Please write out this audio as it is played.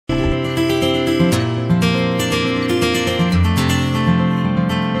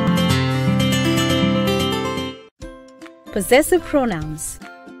Possessive pronouns.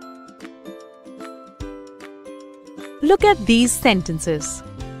 Look at these sentences.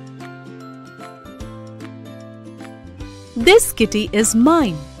 This kitty is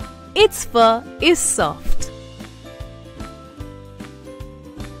mine. Its fur is soft.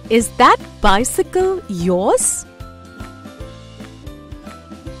 Is that bicycle yours?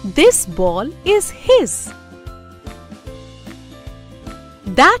 This ball is his.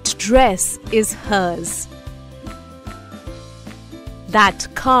 That dress is hers. That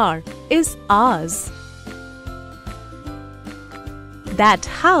car is ours. That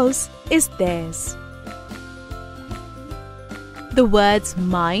house is theirs. The words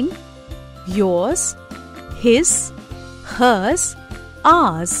mine, yours, his, hers,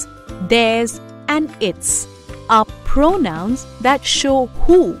 ours, theirs and its are pronouns that show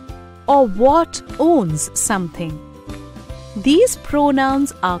who or what owns something. These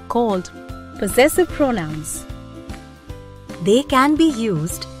pronouns are called possessive pronouns. They can be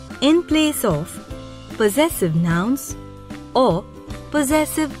used in place of possessive nouns or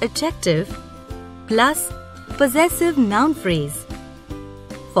possessive adjective plus possessive noun phrase.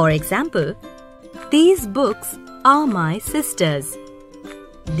 For example, these books are my sister's.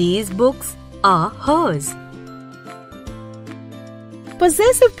 These books are hers.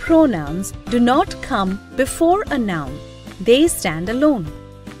 Possessive pronouns do not come before a noun. They stand alone.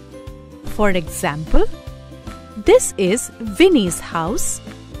 For example, this is Winnie's house.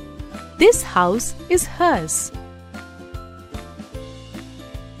 This house is hers.